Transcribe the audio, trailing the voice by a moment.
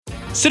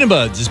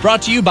Cinebuds is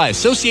brought to you by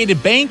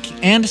Associated Bank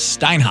and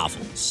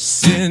Steinhoffel.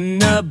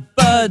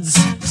 Cinebuds,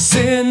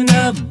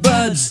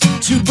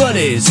 two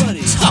buddies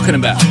talking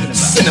about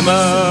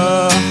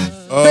cinema.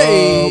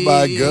 Oh,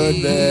 my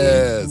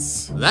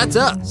goodness. That's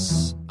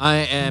us. I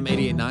am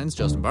 88.9's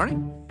Justin Barney.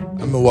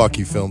 I'm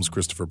Milwaukee Films'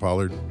 Christopher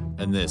Pollard.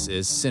 And this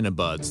is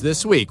Cinebuds.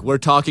 This week, we're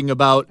talking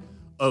about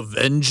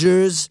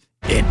Avengers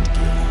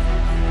Endgame.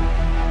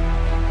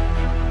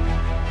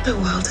 The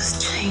world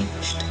has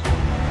changed.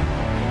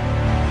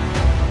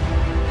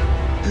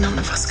 None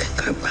of us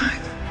can go back.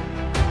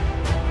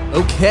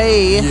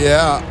 Okay.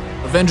 Yeah.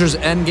 Avengers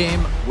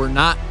Endgame, we're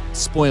not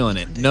spoiling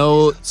it.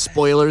 No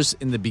spoilers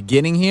in the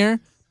beginning here,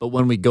 but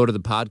when we go to the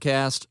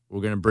podcast,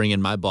 we're going to bring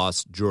in my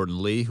boss,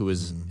 Jordan Lee, who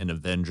is an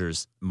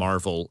Avengers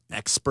Marvel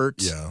expert.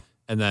 Yeah.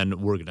 And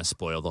then we're going to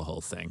spoil the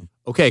whole thing.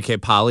 Okay,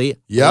 Polly.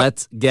 Yep.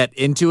 Let's get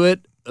into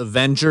it.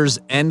 Avengers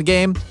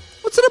Endgame.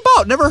 What's it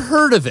about? Never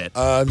heard of it.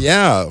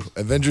 Yeah,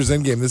 Avengers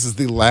Endgame. This is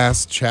the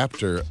last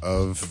chapter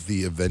of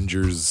the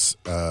Avengers,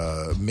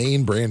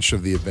 main branch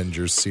of the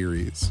Avengers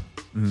series,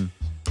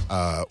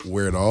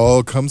 where it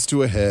all comes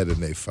to a head and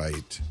they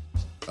fight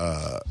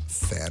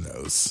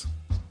Thanos.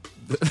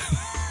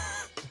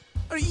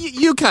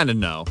 You kind of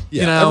know.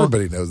 Yeah, you know,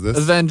 everybody knows this.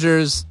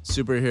 Avengers,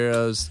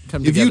 superheroes,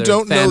 come If together. you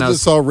don't Thanos, know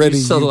this already,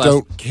 you still the last-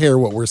 don't care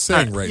what we're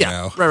saying right yeah,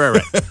 now.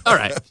 Right. All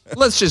right.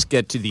 Let's just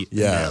get to the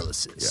Yeah,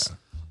 analysis.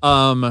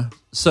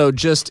 So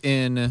just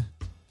in,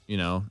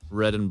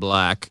 red and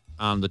black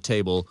on the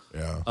table,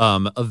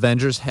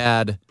 Avengers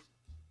had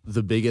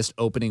the biggest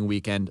opening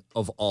weekend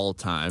of all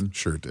time.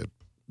 Sure did.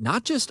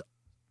 Not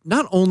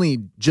only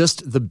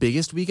just the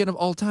biggest weekend of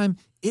all time,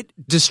 it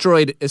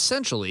destroyed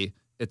essentially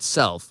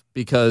itself,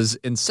 because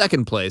in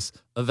second place,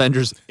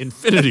 Avengers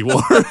Infinity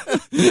War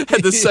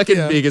had the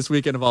second biggest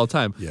weekend of all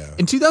time. Yeah.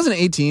 In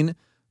 2018,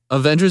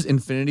 Avengers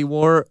Infinity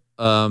War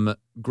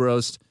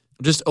grossed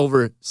just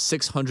over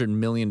 $600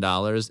 million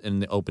in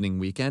the opening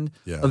weekend.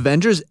 Yeah.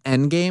 Avengers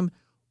Endgame,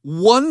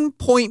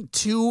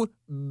 $1.2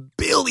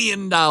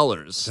 billion.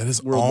 That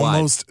is worldwide.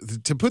 almost,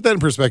 to put that in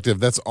perspective,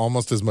 that's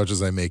almost as much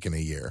as I make in a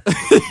year.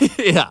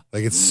 Yeah.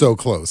 Like, it's so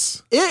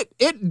close.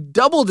 It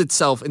doubled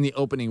itself in the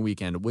opening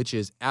weekend, which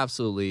is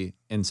absolutely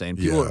insane.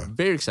 People are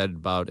very excited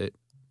about it.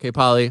 Okay,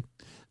 Polly,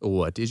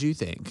 what did you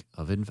think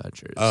of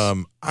Avengers? I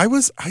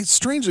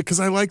strangely, because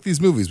I like these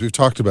movies. We've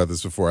talked about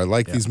this before. I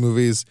like these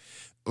movies.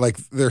 Like,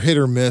 they're hit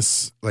or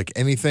miss, like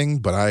anything,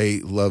 but I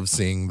love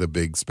seeing the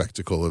big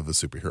spectacle of a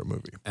superhero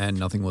movie. And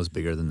nothing was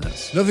bigger than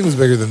this. Nothing was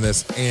bigger than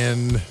this,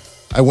 and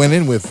I went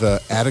in with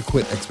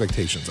adequate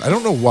expectations. I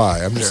don't know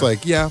why. I'm just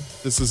like,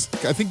 this is,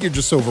 I think you're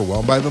just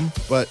overwhelmed by them,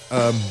 but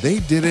they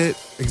did it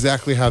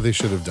exactly how they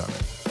should have done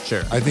it.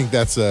 Sure. I think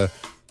it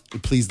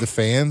pleased the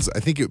fans. I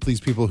think it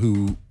pleased people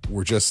who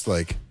were just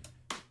like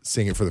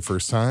seeing it for the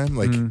first time.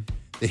 Like,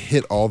 they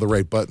hit all the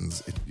right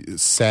buttons.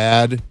 It's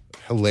sad,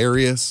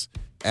 hilarious,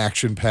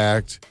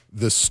 action-packed.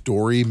 The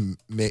story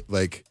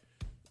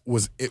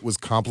was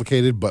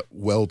complicated but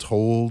well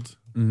told.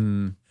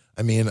 I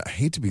mean, I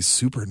hate to be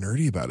super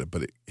nerdy about it,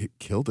 but it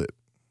killed it.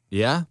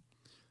 Yeah.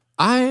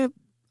 I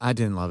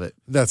didn't love it.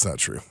 That's not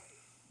true.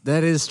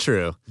 That is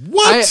true.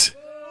 What?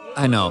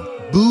 I know.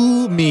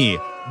 Boo me.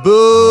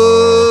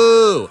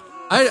 Boo.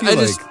 I feel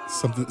like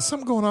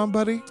something going on,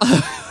 buddy.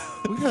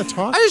 We gotta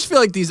talk. I just feel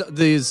like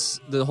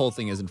the whole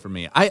thing isn't for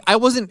me. I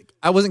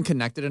wasn't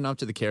connected enough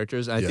to the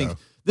characters. I think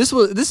this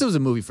was a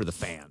movie for the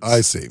fans. I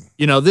see.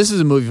 This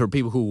is a movie for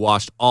people who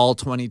watched all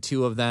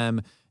 22 of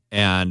them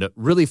and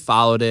really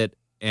followed it.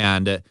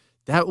 And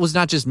that was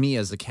not just me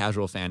as a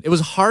casual fan. It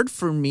was hard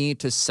for me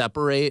to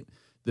separate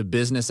the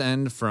business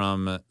end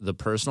from the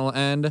personal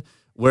end,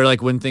 where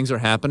like when things are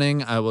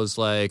happening, I was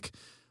like,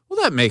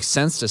 well, that makes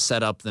sense to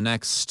set up the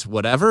next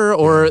whatever,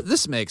 or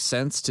this makes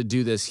sense to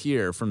do this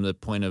here from the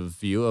point of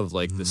view of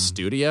like the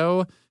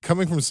studio.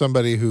 Coming from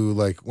somebody who,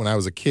 like, when I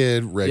was a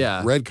kid,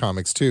 read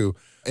comics too.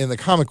 In the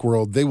comic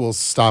world, they will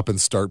stop and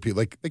start people.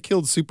 Like, they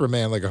killed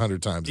Superman like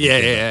 100 times.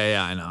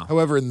 Yeah, I know.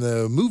 However, in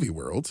the movie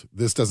world,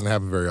 this doesn't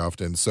happen very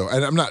often. So,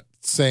 and I'm not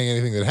saying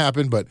anything that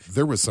happened, but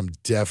there was some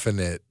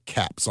definite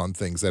caps on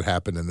things that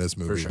happened in this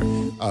movie. For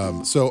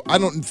sure. So I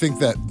don't think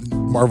that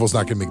Marvel's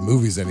not going to make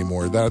movies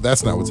anymore.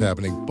 That's not what's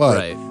happening.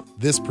 But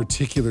this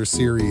particular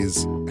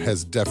series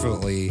has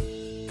definitely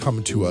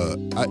come to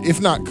if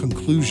not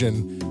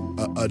conclusion,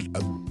 a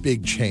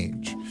big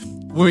change.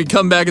 When we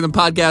come back in the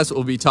podcast,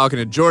 we'll be talking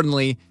to Jordan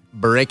Lee,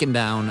 breaking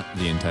down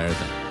the entire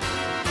thing.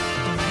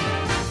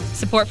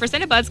 Support for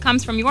Cinebuds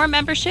comes from your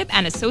membership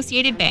and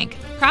Associated Bank,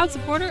 proud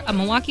supporter of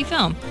Milwaukee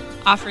Film,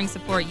 offering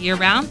support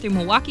year-round through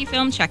Milwaukee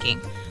Film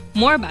Checking.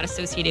 More about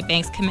Associated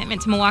Bank's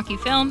commitment to Milwaukee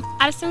Film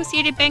at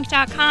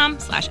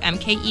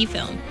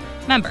associatedbank.com/MKEFilm.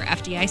 Member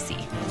FDIC.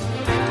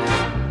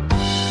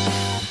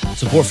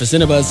 Support for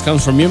Cinebuds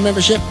comes from your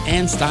membership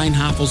and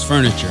Steinhoffel's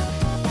Furniture,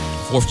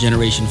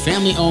 fourth-generation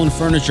family-owned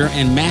furniture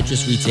and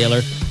mattress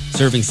retailer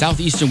serving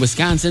southeastern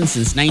Wisconsin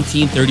since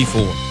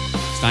 1934.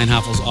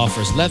 Steinhoffel's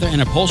offers leather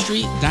and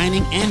upholstery,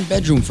 dining, and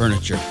bedroom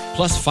furniture,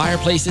 plus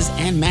fireplaces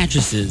and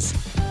mattresses.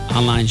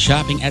 Online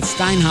shopping at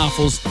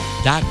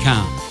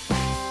steinhoffels.com.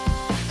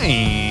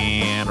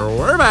 And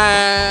we're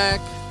back.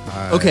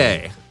 Hi.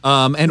 Okay.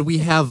 And we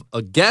have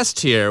a guest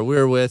here.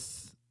 We're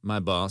with my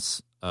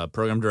boss,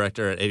 program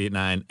director at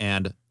 889,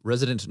 and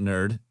resident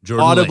nerd,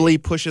 Jordan Audibly Lane.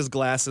 pushes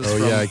glasses Oh,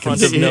 from yeah, I can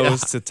front of see-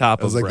 nose to top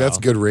I was of like, brow. that's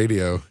good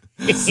radio.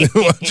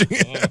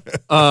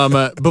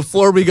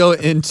 Before we go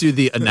into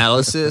the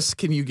analysis,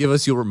 can you give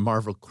us your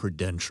Marvel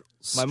credentials?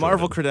 My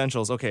Marvel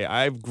credentials. Okay,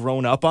 I've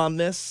grown up on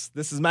this.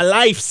 This is my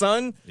life,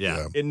 son. Yeah.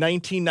 In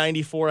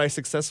 1994, I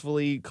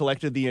successfully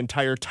collected the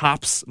entire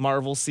Topps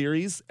Marvel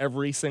series,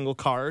 every single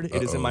card.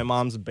 It is in my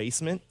mom's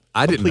basement.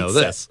 I didn't know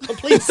Complete this. set.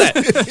 Complete set.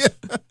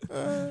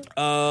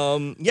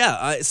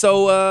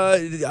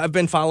 I've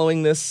been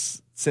following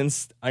this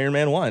since Iron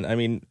Man 1. I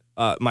mean,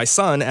 my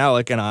son,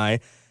 Alec, and I,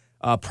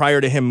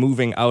 prior to him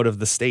moving out of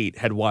the state,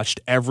 had watched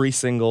every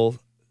single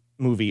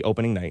movie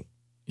opening night.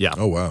 Yeah.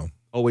 Oh, wow.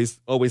 Always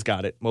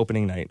got it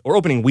opening night or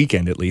opening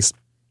weekend at least.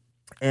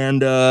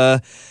 And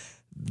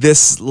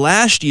this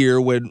last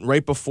year, when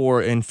right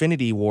before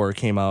Infinity War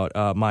came out,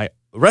 my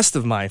rest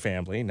of my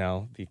family,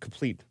 now the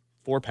complete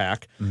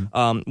 4-pack,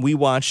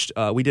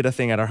 we did a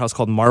thing at our house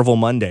called Marvel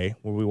Monday,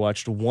 where we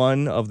watched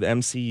one of the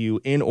MCU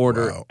in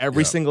order Wow.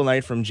 every Yeah. single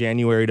night from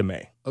January to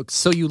May. Oh,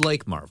 so you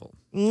like Marvel?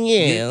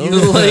 Yeah.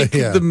 You like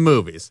Yeah. the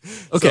movies?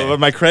 Okay. So is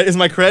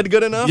my cred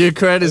good enough? Your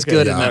credit is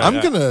good Yeah, enough. I'm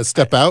going to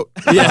step out.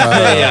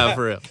 Yeah,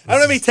 for real. I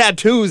don't have any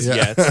tattoos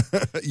yet.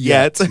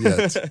 Yet.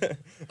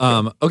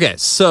 Okay,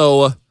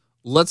 so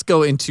let's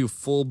go into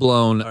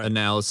full-blown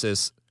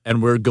analysis,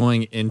 and we're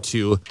going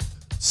into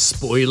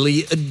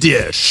Spoily a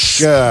Dish.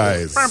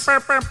 Guys,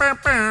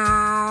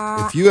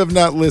 if you have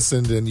not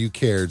listened and you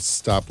cared,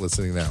 stop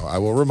listening now. I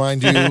will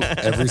remind you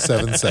every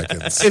 7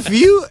 seconds. If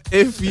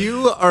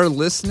you are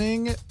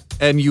listening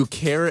and you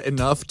care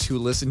enough to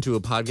listen to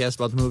a podcast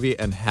about the movie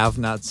and have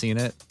not seen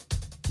it,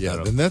 Yeah,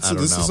 then I don't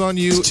this know. is on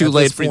you. It's too at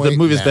late this for you. point The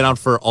movie's been now. out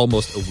for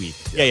almost a week.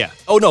 Yeah.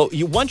 Oh no!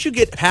 Once you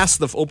get past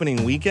the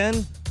opening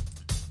weekend,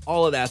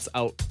 all of that's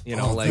out. You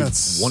know, Oh, like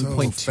that's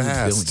 1.2 so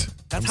fast. billion.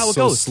 that's I'm how it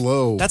so goes.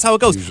 Slow. That's how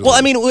it goes. usually. Well,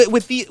 I mean,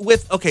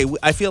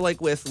 I feel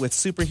like with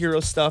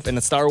superhero stuff and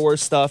the Star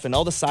Wars stuff and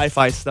all the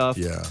sci-fi stuff,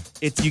 Yeah.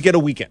 you get a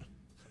weekend.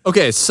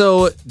 Okay,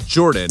 so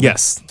Jordan.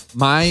 Yes.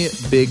 My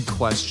big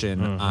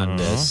question on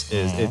this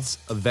is it's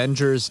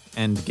Avengers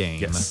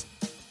Endgame. Yes.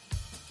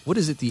 What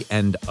is it the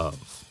end of?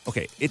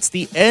 Okay, it's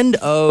the end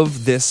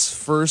of this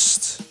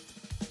first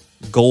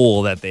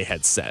goal that they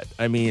had set.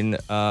 I mean,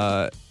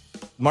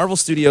 Marvel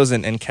Studios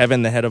and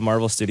Kevin, the head of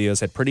Marvel Studios,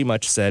 had pretty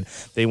much said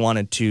they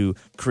wanted to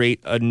create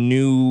a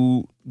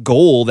new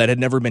goal that had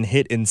never been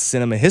hit in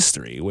cinema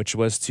history, which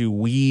was to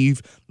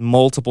weave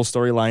multiple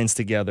storylines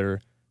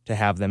together to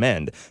have them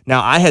end.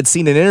 Now, I had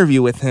seen an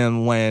interview with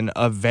him when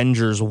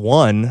Avengers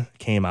 1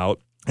 came out,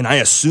 and I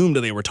assumed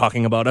they were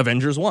talking about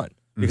Avengers 1.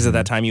 Because at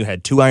that time you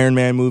had 2 Iron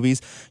Man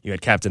movies, you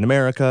had Captain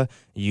America,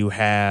 you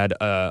had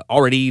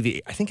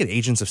already I think an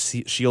Agents of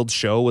S.H.I.E.L.D.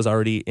 show was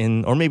already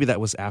in, or maybe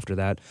that was after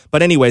that.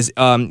 But anyways,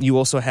 you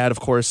also had, of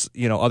course,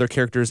 other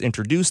characters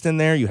introduced in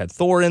there. You had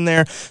Thor in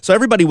there. So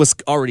everybody was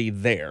already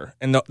there.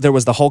 And there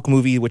was the Hulk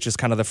movie, which is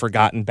kind of the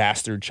forgotten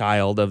bastard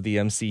child of the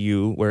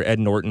MCU, where Ed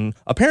Norton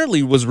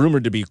apparently was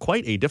rumored to be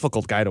quite a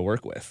difficult guy to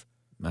work with.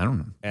 I don't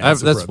know. And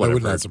That's that what I've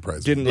would heard. not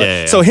surprise me. Didn't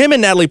Yeah. So him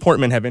and Natalie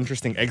Portman have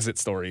interesting exit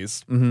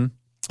stories. Mm-hmm.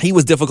 He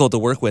was difficult to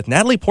work with.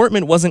 Natalie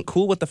Portman wasn't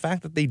cool with the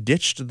fact that they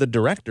ditched the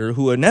director,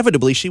 who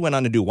inevitably she went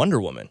on to do Wonder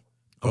Woman.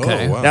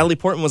 Okay. Oh, wow. Natalie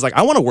Portman was like,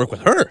 I want to work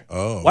with her.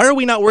 Oh. Why are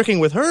we not working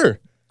with her?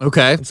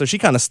 Okay. So she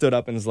kind of stood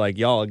up and was like,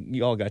 y'all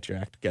got your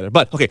act together.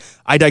 But okay,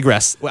 I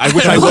digress.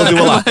 Which I will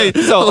do a lot.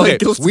 So okay.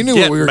 We knew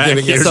what we were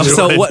getting into.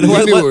 So what- we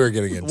what- knew what- what we were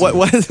getting into.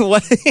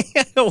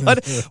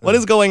 What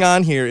is going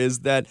on here is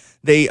that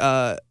they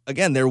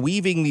again, they're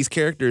weaving these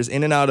characters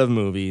in and out of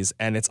movies,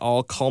 and it's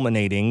all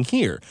culminating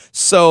here.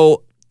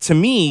 So to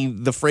me,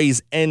 the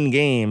phrase "end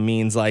game"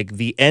 means like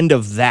the end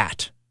of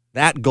that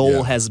goal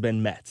Yeah. has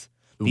been met.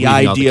 The Weaving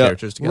all the idea,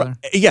 characters together?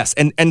 yes,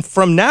 and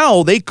from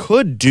now they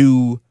could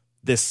do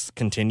this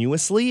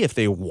continuously if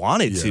they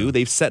wanted to. Yeah.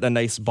 They've set a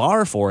nice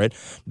bar for it,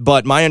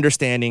 but my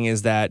understanding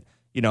is that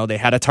they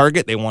had a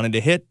target they wanted to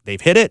hit.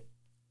 They've hit it.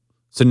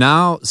 So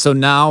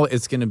now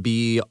it's going to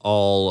be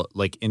all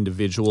like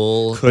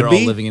individual. Could They're be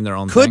all living in their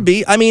own Could thing.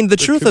 be. I mean, the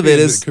truth of it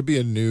is, it could be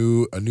a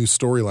new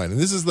storyline, and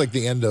this is like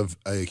the end of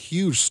a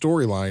huge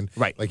storyline,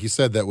 Right. Like you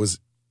said, that was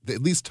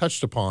at least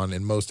touched upon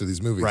in most of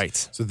these movies,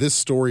 Right. So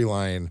this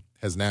storyline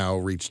has now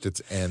reached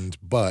its end,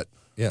 but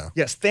yeah,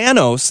 yes,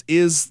 Thanos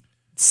is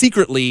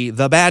secretly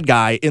the bad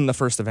guy in the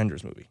first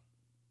Avengers movie.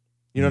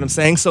 You know what I'm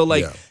saying? So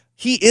like, Yeah.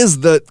 he is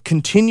the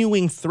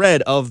continuing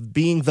thread of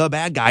being the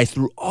bad guy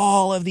through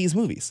all of these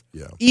movies.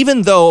 Yeah.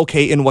 Even though,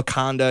 okay, in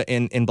Wakanda,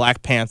 in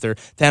Black Panther,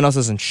 Thanos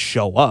doesn't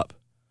show up.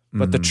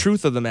 But the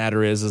truth of the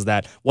matter is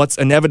that what's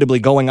inevitably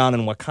going on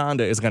in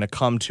Wakanda is going to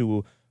come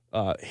to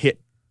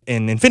hit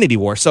in Infinity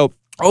War. So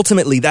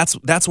ultimately,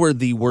 that's where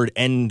the word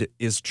 "end"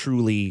 is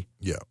truly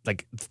yeah.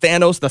 like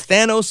Thanos. The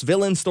Thanos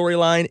villain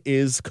storyline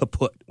is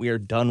kaput. We are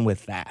done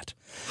with that.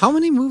 How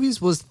many movies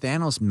was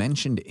Thanos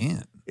mentioned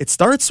in? It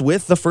starts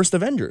with the first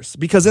Avengers,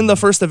 because in the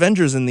first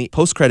Avengers, in the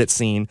post-credit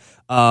scene,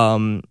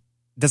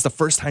 that's the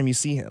first time you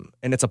see him.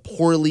 And it's a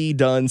poorly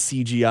done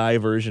CGI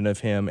version of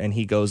him, and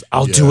he goes,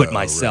 I'll do it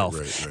myself.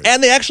 Right.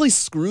 And they actually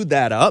screwed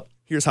that up.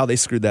 Here's how they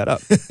screwed that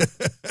up.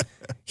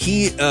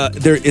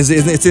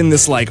 It's in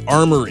this like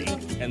armory,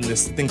 and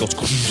this thing goes,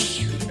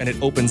 and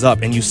it opens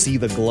up, and you see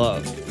the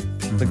glove,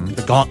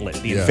 the gauntlet,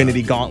 the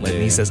Infinity Gauntlet,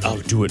 and he says, I'll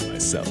do it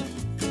myself.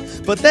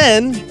 But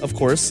then, of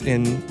course,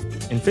 in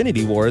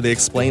Infinity War, they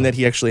explain that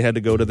he actually had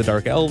to go to the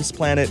Dark Elves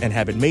planet and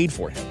have it made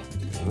for him.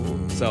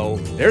 So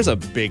there's a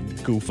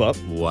big goof up.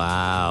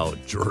 Wow,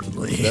 Jordan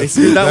Lee. They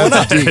screwed that one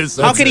up.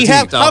 How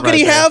could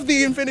he have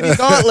the Infinity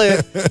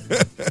Gauntlet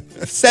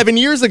 7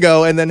 years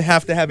ago and then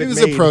have to have it It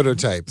was made? a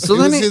prototype. So it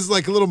then was his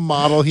like little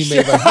model he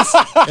made like this,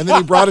 and then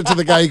he brought it to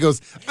the guy. He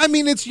goes, I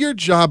mean, it's your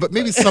job, but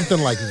maybe something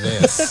like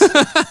this.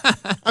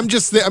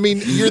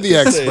 You're the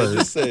expert.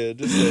 Just say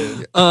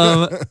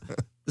it.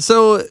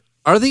 So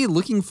are they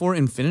looking for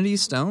Infinity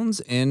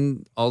Stones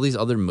in all these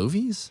other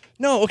movies?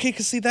 No, okay,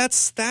 because see,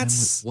 that's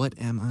What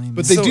am I?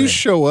 But they do So-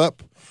 show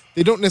up.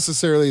 They don't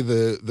necessarily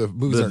the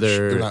movies aren't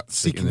they're not taking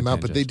seeking them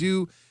out, but they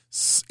advantage. do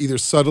either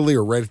subtly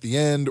or right at the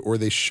end, or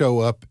they show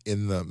up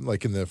in the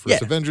first Yeah.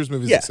 Avengers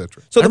movies, Yeah.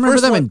 etc. So I the remember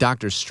first them one, in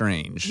Doctor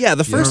Strange. yeah, the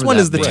You first remember one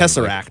that is the bit?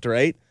 Tesseract,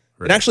 right?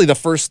 And actually, the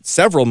first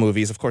several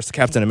movies, of course, the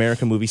Captain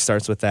America movie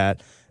starts with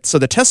that. So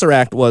the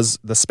Tesseract was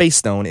the space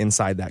stone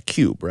inside that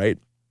cube, right?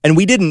 And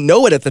we didn't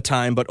know it at the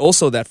time, but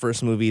also that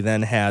first movie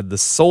then had the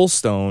Soul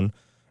Stone,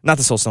 not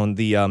the Soul Stone,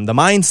 the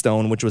Mind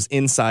Stone, which was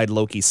inside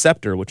Loki's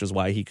scepter, which is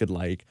why he could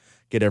like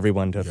get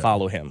everyone to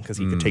follow him, because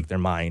he could take their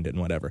mind and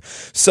whatever.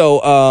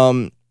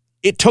 So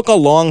it took a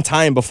long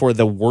time before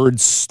the word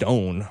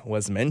stone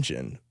was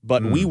mentioned,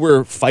 but we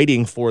were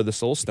fighting for the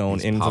Soul Stone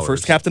in the powers.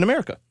 first Captain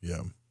America.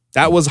 Yeah.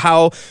 That was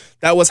how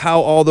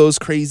all those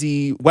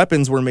crazy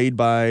weapons were made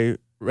by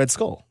Red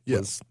Skull.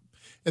 Yes.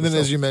 And then,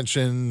 as you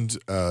mentioned,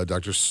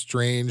 Doctor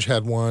Strange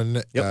had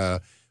one.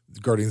 Yep.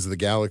 Guardians of the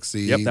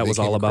Galaxy. Yep, that they was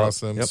came all about- across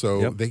them. yep, So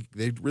yep.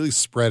 they really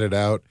spread it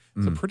out.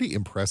 It's a pretty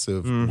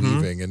impressive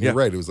weaving. And you're Yeah.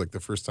 right. It was like the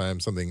first time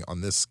something on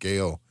this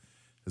scale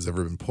has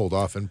ever been pulled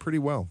off, and pretty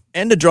well.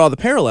 And to draw the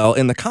parallel,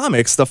 in the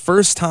comics, the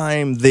first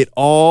time that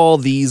all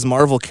these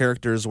Marvel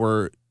characters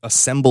were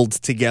assembled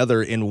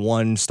together in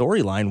one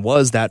storyline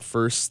was that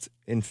first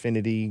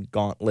Infinity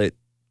Gauntlet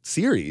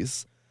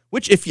series,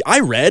 which if I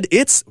read,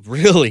 it's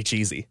really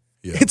cheesy.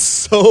 Yeah. It's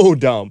so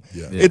dumb.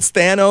 Yeah. It's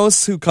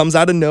Thanos who comes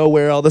out of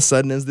nowhere all of a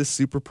sudden as this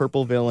super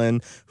purple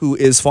villain who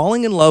is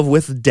falling in love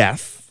with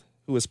Death,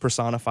 who is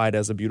personified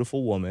as a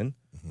beautiful woman,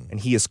 and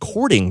he is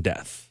courting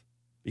Death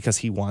because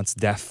he wants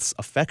Death's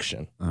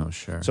affection. Oh,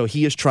 sure. So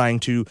he is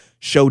trying to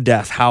show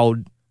Death how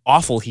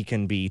awful he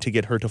can be to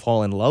get her to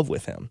fall in love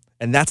with him.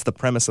 And that's the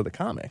premise of the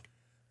comic.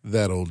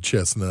 That old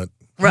chestnut.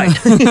 Right.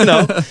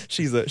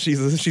 She's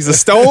a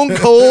stone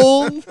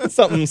cold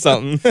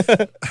something.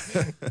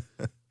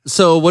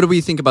 So what do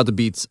we think about the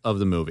beats of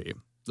the movie?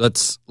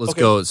 Let's Okay,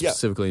 go yeah.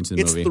 specifically into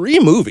the It's movie. 3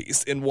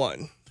 movies in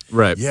one.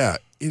 Right. Yeah,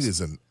 it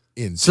is an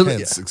intense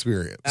So-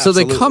 experience. So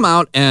they Absolutely. come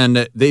out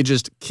and they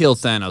just kill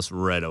Thanos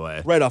right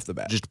away. Right off the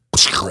bat. Just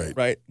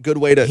Right. Good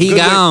way to He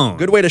gone.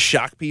 good way to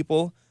shock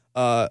people.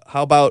 How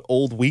about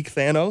old weak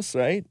Thanos,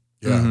 right?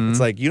 Yeah. It's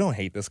like, you don't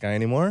hate this guy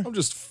anymore. I'm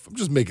just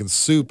making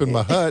soup in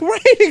my hut.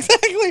 Right,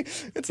 exactly.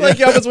 It's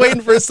like I was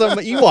waiting for some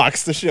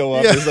Ewoks to show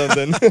up or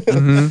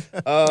something.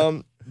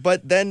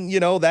 But then,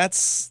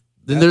 that's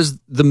Then there's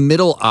the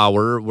middle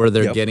hour where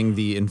they're Yep. getting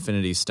the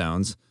Infinity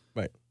Stones.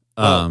 right.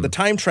 Um, The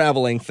time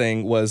traveling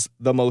thing was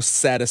the most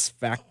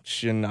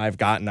satisfaction I've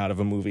gotten out of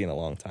a movie in a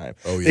long time.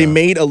 Oh, yeah. They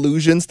made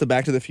allusions to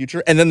Back to the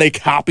Future, and then they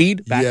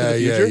copied Back to the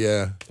Future. Yeah.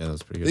 Yeah, that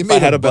was pretty They good.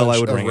 made had a a bell, I bunch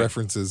would of ring it.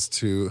 references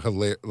to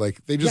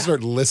like they just Yeah.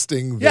 start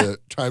listing the Yeah.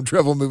 time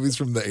travel movies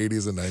from the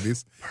 80s and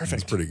 90s.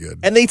 Perfect. It's pretty good.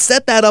 And they'd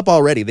set that up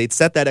already. They'd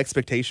set that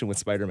expectation with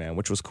Spider-Man,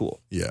 which was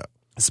cool. Yeah.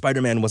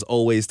 Spider-Man was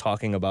always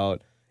talking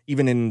about,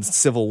 even in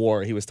Civil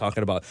War, he was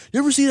talking about, you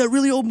ever see that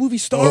really old movie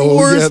Star Oh,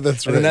 Wars? yeah,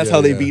 that's And then right. that's Yeah,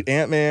 how they yeah. beat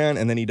Ant-Man,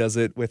 and then he does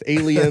it with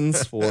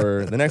Aliens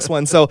for the next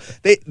one. So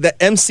the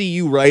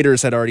MCU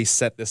writers had already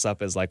set this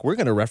up as like, we're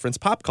going to reference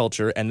pop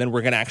culture, and then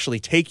we're going to actually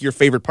take your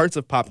favorite parts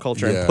of pop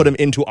culture Yeah. and put them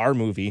into our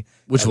movie.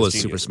 Which That was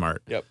genius. super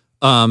smart. Yep.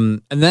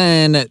 And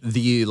then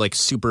the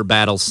super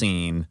battle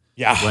scene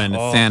Yeah. when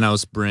Oh.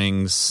 Thanos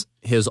brings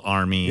his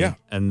army Yeah.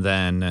 and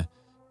then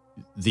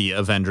the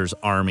Avengers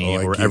army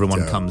Oh, I where geeked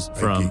everyone out. comes I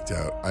from. geeked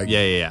out.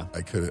 Yeah.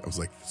 I was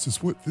like,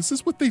 this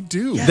is what they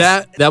do.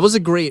 That was a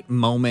great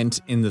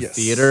moment in the Yes,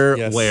 theater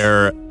yes.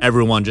 where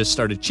everyone just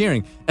started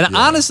cheering. And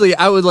honestly,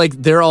 I would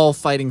they're all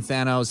fighting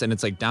Thanos and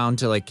it's down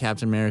to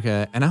Captain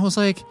America. And I was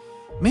like,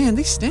 man,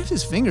 they snapped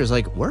his fingers.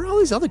 Where are all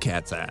these other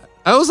cats at?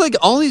 I was like,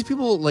 all these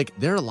people,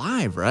 they're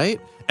alive, right?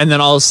 And then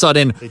all of a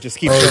sudden, They just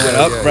keep Oh, showing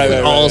yeah, up. yeah, Right, yeah.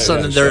 right, all of a right,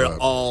 sudden right. they're Show up.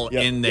 all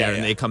Yep, in there yeah, and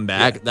yeah. they come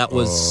back. That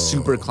was Oh.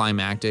 super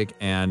climactic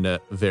and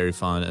very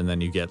fun. And then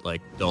you get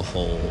the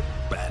whole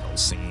battle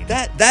scene.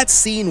 That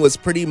scene was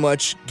pretty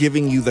much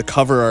giving you the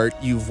cover art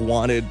you've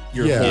wanted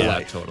your Yeah. whole yeah,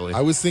 life. totally. I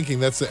was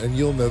thinking and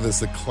you'll know this,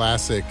 the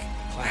classic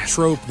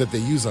trope that they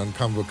use on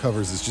comic book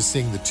covers is just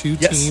seeing the two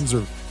Yes. teams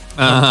or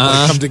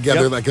come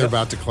together Yep, like they're yep.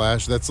 about to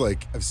clash. That's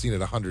like I've seen it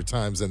 100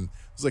 times, and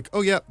it's like,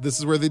 oh yeah, this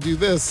is where they do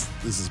this.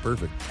 This is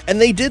perfect. And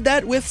they did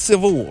that with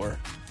Civil War.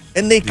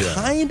 And they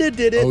kind of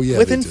did it Oh, yeah,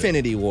 with they did.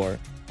 Infinity War.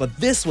 But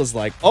this was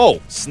like,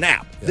 oh,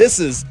 snap. This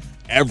is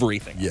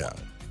everything. I Yeah,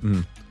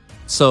 wanted.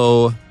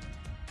 So,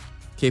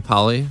 K.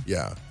 Polly,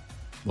 yeah.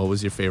 what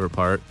was your favorite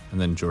part? And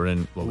then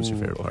Jordan, what was your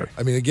favorite part?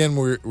 I mean, again,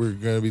 we're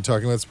going to be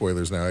talking about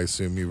spoilers now. I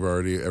assume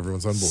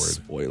everyone's on board.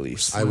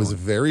 Spoilies. I was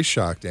very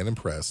shocked and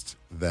impressed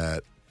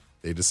that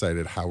they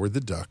decided Howard the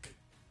Duck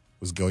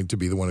was going to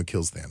be the one who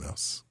kills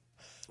Thanos.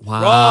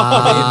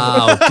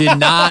 Wow. Did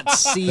not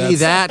see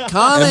that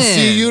coming.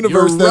 MC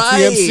Universe, You're that's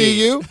right.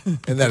 the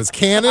MCU, and that is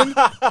canon.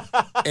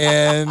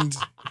 And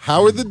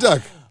Howard the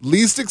Duck,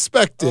 least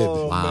expected.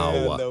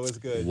 Wow. that was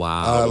good.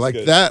 Wow. I like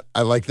that.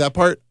 I like that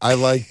part. I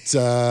liked,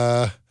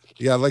 I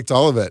liked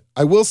all of it.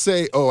 I will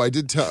say, I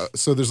did tell.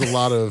 So there's a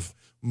lot of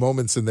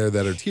moments in there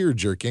that are tear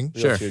jerking.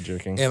 Sure.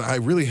 Tear-jerking. And I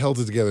really held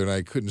it together, and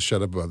I couldn't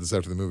shut up about this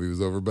after the movie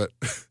was over. But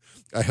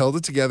I held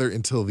it together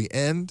until the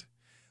end.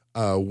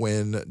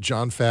 When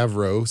Jon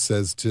Favreau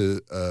says to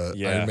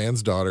Iron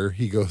Man's daughter,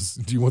 he goes,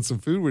 "Do you want some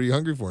food? What are you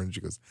hungry for?" And she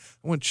goes,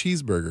 "I want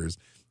cheeseburgers,"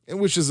 and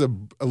which is a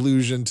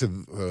allusion to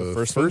the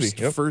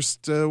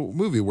first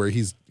movie where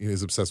he's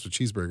obsessed with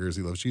cheeseburgers.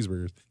 He loves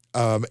cheeseburgers.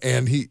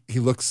 And he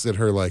looks at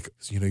her like,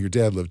 your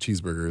dad loved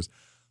cheeseburgers.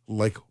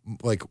 Like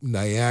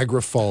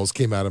Niagara Falls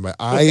came out of my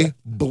eye.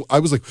 I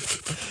was like,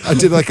 I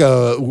did like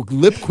a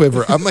lip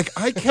quiver. I'm like,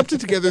 I kept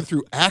it together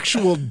through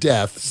actual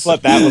deaths.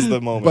 But that was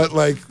the moment. But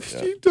like,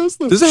 she does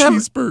love Does it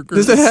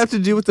cheeseburgers. have to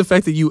do with the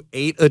fact that you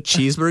ate a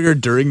cheeseburger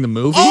during the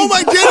movie? Oh,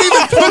 I didn't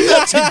even put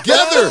that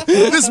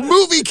together. This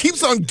movie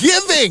keeps on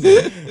giving.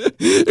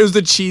 It was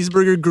the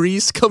cheeseburger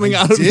grease coming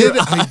out of your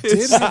eyes. I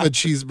did have a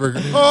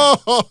cheeseburger.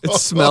 Oh, It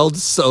smelled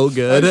so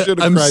good. I should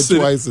have cried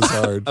twice as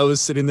hard. I was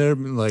sitting there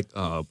and like,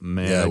 oh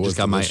man, Yeah, it I was just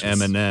got my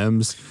delicious.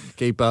 M&Ms.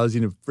 K-Pop was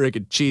eating a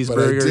freaking But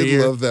I cheeseburger did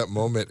here. love that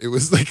moment. It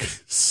was like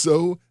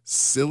so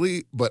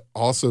silly, but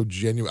also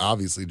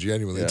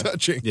genuinely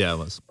touching. Yeah, it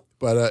was.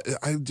 But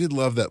I did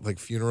love that like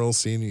funeral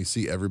scene. You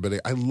see everybody.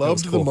 I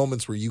loved the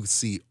moments where you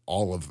see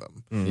all of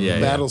them. Yeah,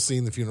 The battle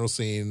scene, the funeral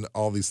scene,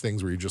 all these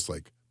things where you're just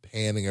like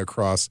panning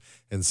across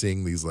and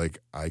seeing these like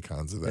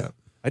icons of that.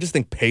 I just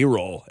think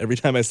payroll every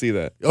time I see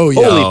that. Oh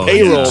yeah, Holy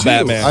payroll, Too.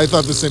 Batman. I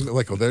thought the same.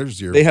 Like,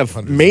 there's your. They have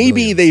hundreds of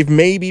millions.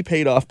 they've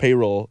paid off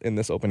payroll in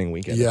this opening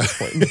weekend. Yeah. At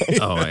this point.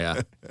 Oh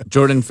yeah.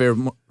 Jordan,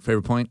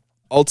 favorite point?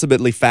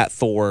 Ultimately, Fat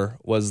Thor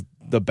was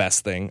the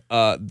best thing.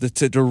 To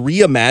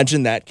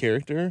reimagine that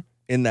character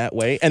in that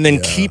way and then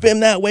keep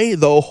him that way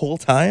the whole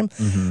time.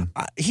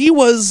 He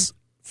was,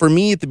 for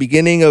me, at the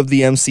beginning of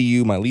the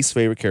MCU, my least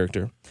favorite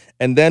character.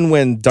 And then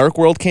when Dark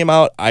World came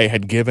out, I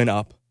had given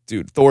up.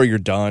 Dude, Thor, you're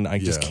done. I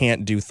just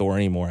can't do Thor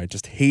anymore. I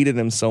just hated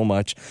him so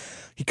much.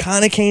 He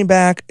kind of came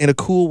back in a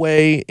cool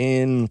way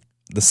in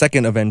the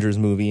second Avengers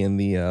movie in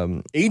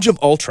the Age of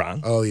Ultron.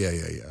 Oh yeah.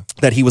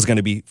 That he was going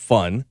to be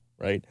fun,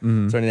 right?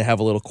 Starting to have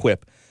a little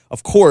quip.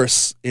 Of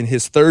course, in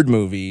his third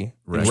movie,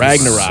 in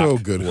Ragnarok. So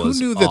good. Who was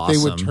knew that they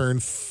would awesome. turn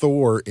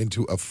Thor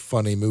into a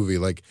funny movie?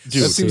 Like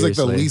Dude, that seems like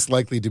the seriously. least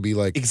likely to be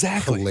like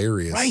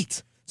hilarious.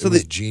 Right. So it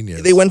was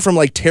genius. They went from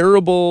like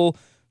terrible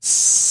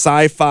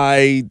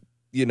sci-fi,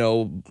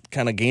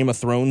 kind of Game of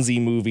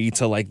Thronesy movie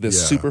to like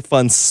this super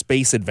fun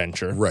space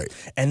adventure. Right.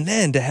 And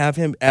then to have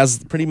him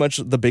as pretty much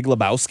the Big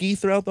Lebowski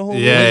throughout the whole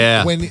movie.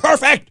 Yeah.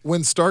 Perfect.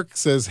 When Stark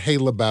says, "Hey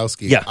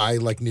Lebowski," Yeah. I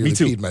like nearly Me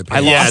too. peed my I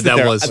pants. Yeah, lost it that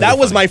there. was That so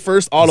was funny. my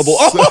first audible.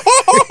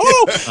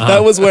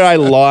 That was where I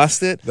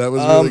lost it. That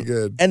was really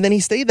good. And then he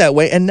stayed that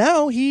way, and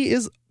now he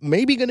is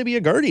maybe going to be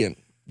a guardian.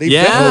 They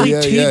Yeah. definitely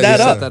Yeah, teed yeah, that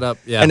yeah. up. Set that up.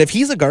 Yeah. And if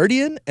he's a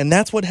guardian, and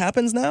that's what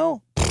happens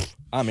now,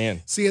 I'm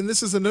in. See, and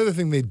this is another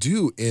thing they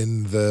do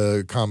in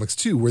the comics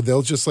too, where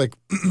they'll just like,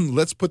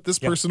 let's put this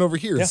person over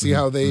here and see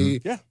how they,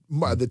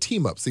 the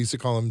team ups. They used to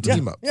call them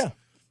team ups. Yeah.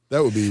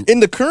 That would be. In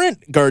the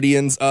current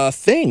Guardians,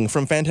 Thing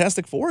from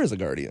Fantastic Four is a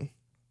guardian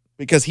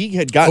because he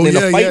had gotten in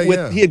a fight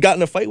with he had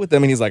gotten a fight with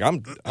them, and he's like,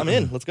 I'm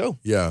in. Let's go.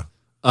 Yeah.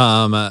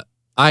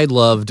 I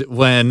loved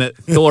when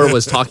Thor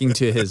was talking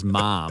to his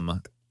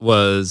mom.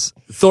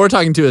 Thor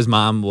talking to his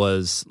mom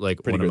was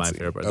like Pretty one of good my scene.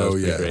 favorite parts. That Oh,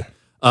 was pretty yeah.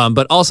 great.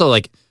 But also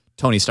like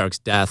Tony Stark's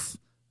death,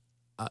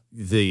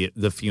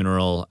 the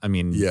funeral. I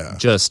mean,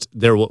 just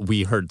there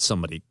we heard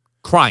somebody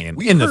crying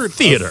We in the heard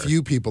theater. a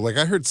few people. Like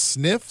I heard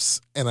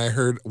sniffs, and I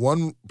heard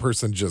one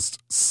person just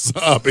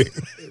sobbing.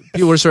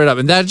 People were straight up,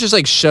 and that just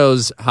like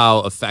shows how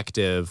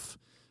effective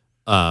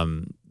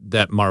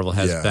that Marvel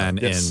has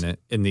been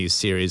in these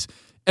series.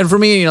 And for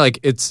me, like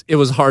it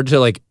was hard to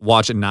like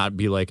watch and not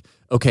be like,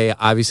 okay,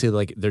 obviously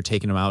like they're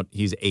taking him out.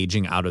 He's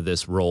aging out of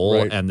this role,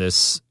 Right. and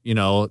this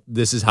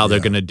is how they're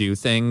going to do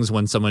things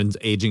when someone's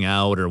aging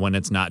out or when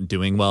it's not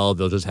doing well.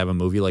 They'll just have a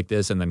movie like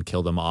this and then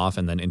kill them off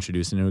and then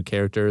introduce new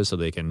characters so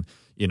they can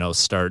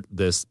start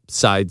this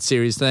side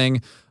series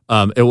thing.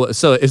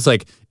 So it's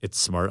like it's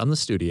smart on the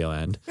studio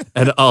end,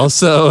 and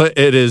also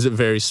it is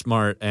very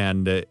smart.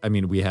 And I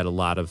mean, we had a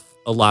lot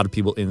of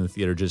people in the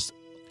theater just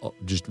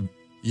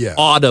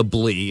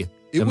audibly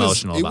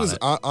emotional about it.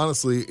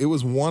 Honestly, it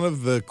was one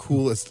of the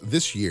coolest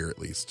this year, at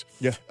least.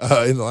 Yeah.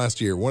 In the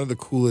last year, one of the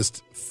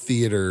coolest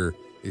theater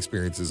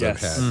experiences I've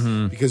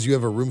had because you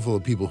have a room full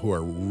of people who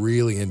are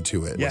really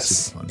into it.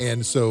 Yes.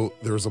 And so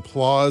there was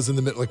applause in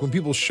the middle, like when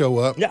people show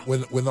up. Yeah.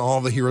 When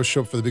all the heroes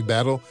show up for the big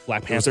battle,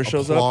 Black there was Panther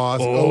shows up. applause.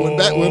 When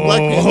Black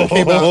Panther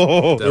came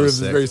out, there was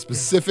sick. a very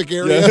specific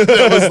area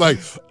that was like,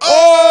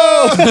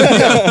 oh,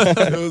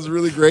 it was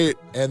really great.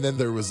 And then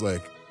there was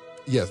like,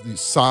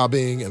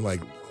 sobbing and like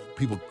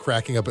people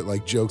cracking up at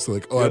like jokes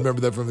like, I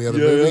remember that from the other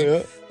movie.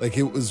 Yeah. Like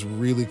it was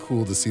really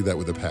cool to see that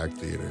with a packed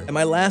theater. And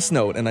my last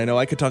note, and I know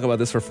I could talk about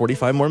this for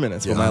 45 more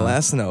minutes, but my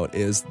last note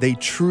is they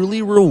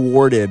truly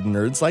rewarded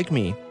nerds like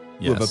me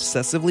who have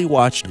obsessively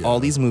watched all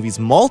these movies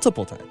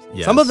multiple times.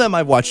 Yes. Some of them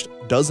I've watched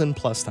dozen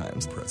plus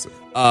times. Impressive.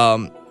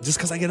 Just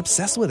because I get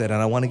obsessed with it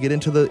and I want to get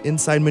into the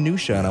inside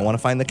minutia and I want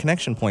to find the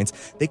connection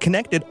points. They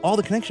connected all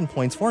the connection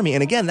points for me.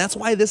 And again, that's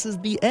why this is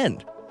the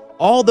end.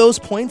 All those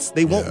points,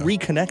 they won't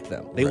reconnect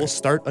them. They will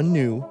start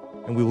anew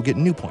and we will get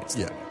new points.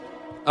 Yeah.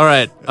 All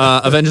right.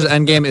 Avengers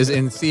Endgame is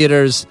in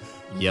theaters.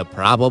 You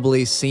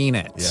probably seen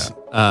it.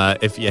 Yeah.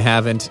 If you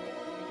haven't,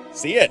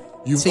 See it.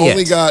 You've See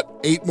only it. got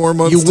 8 more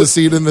months to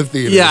see it in the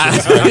theater.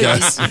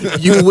 Yeah.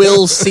 You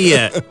will see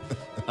it.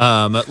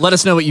 Let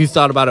us know what you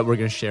thought about it. We're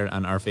going to share it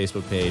on our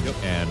Facebook page,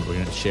 and we're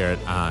going to share it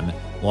on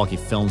Milwaukee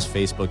Films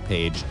Facebook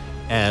page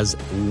as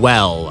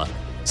well.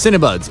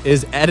 Cinebuds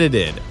is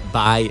edited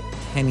by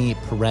Kenny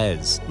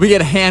Perez. We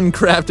get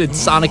handcrafted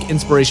Sonic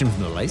inspiration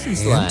from the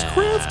License Lab.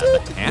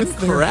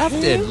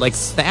 Handcrafted,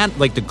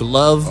 like the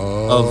glove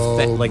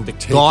of like the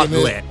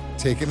gauntlet.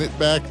 Taking it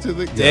back to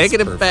the...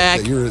 Taking it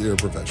back. You're a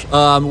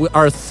professional.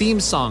 Our theme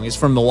song is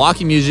from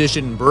Milwaukee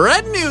musician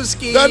Brett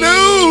Newski. The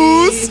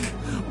news!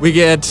 We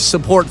get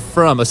support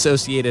from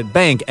Associated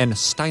Bank and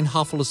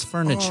Steinhoffel's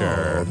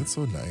Furniture. Oh, that's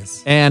so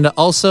nice. And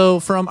also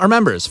from our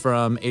members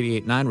from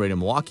 88.9 Radio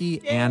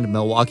Milwaukee and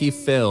Milwaukee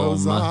Film.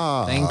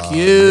 Huzzah. Thank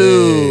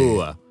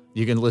you. Yay.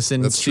 You can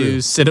listen That's to true.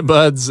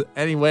 Cinebuds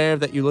anywhere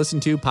that you listen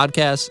to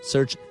podcasts.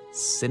 Search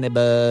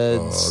Cinebuds.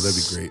 Oh, that'd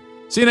be great.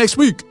 See you next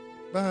week.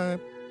 Bye.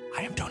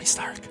 I am Tony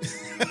Stark.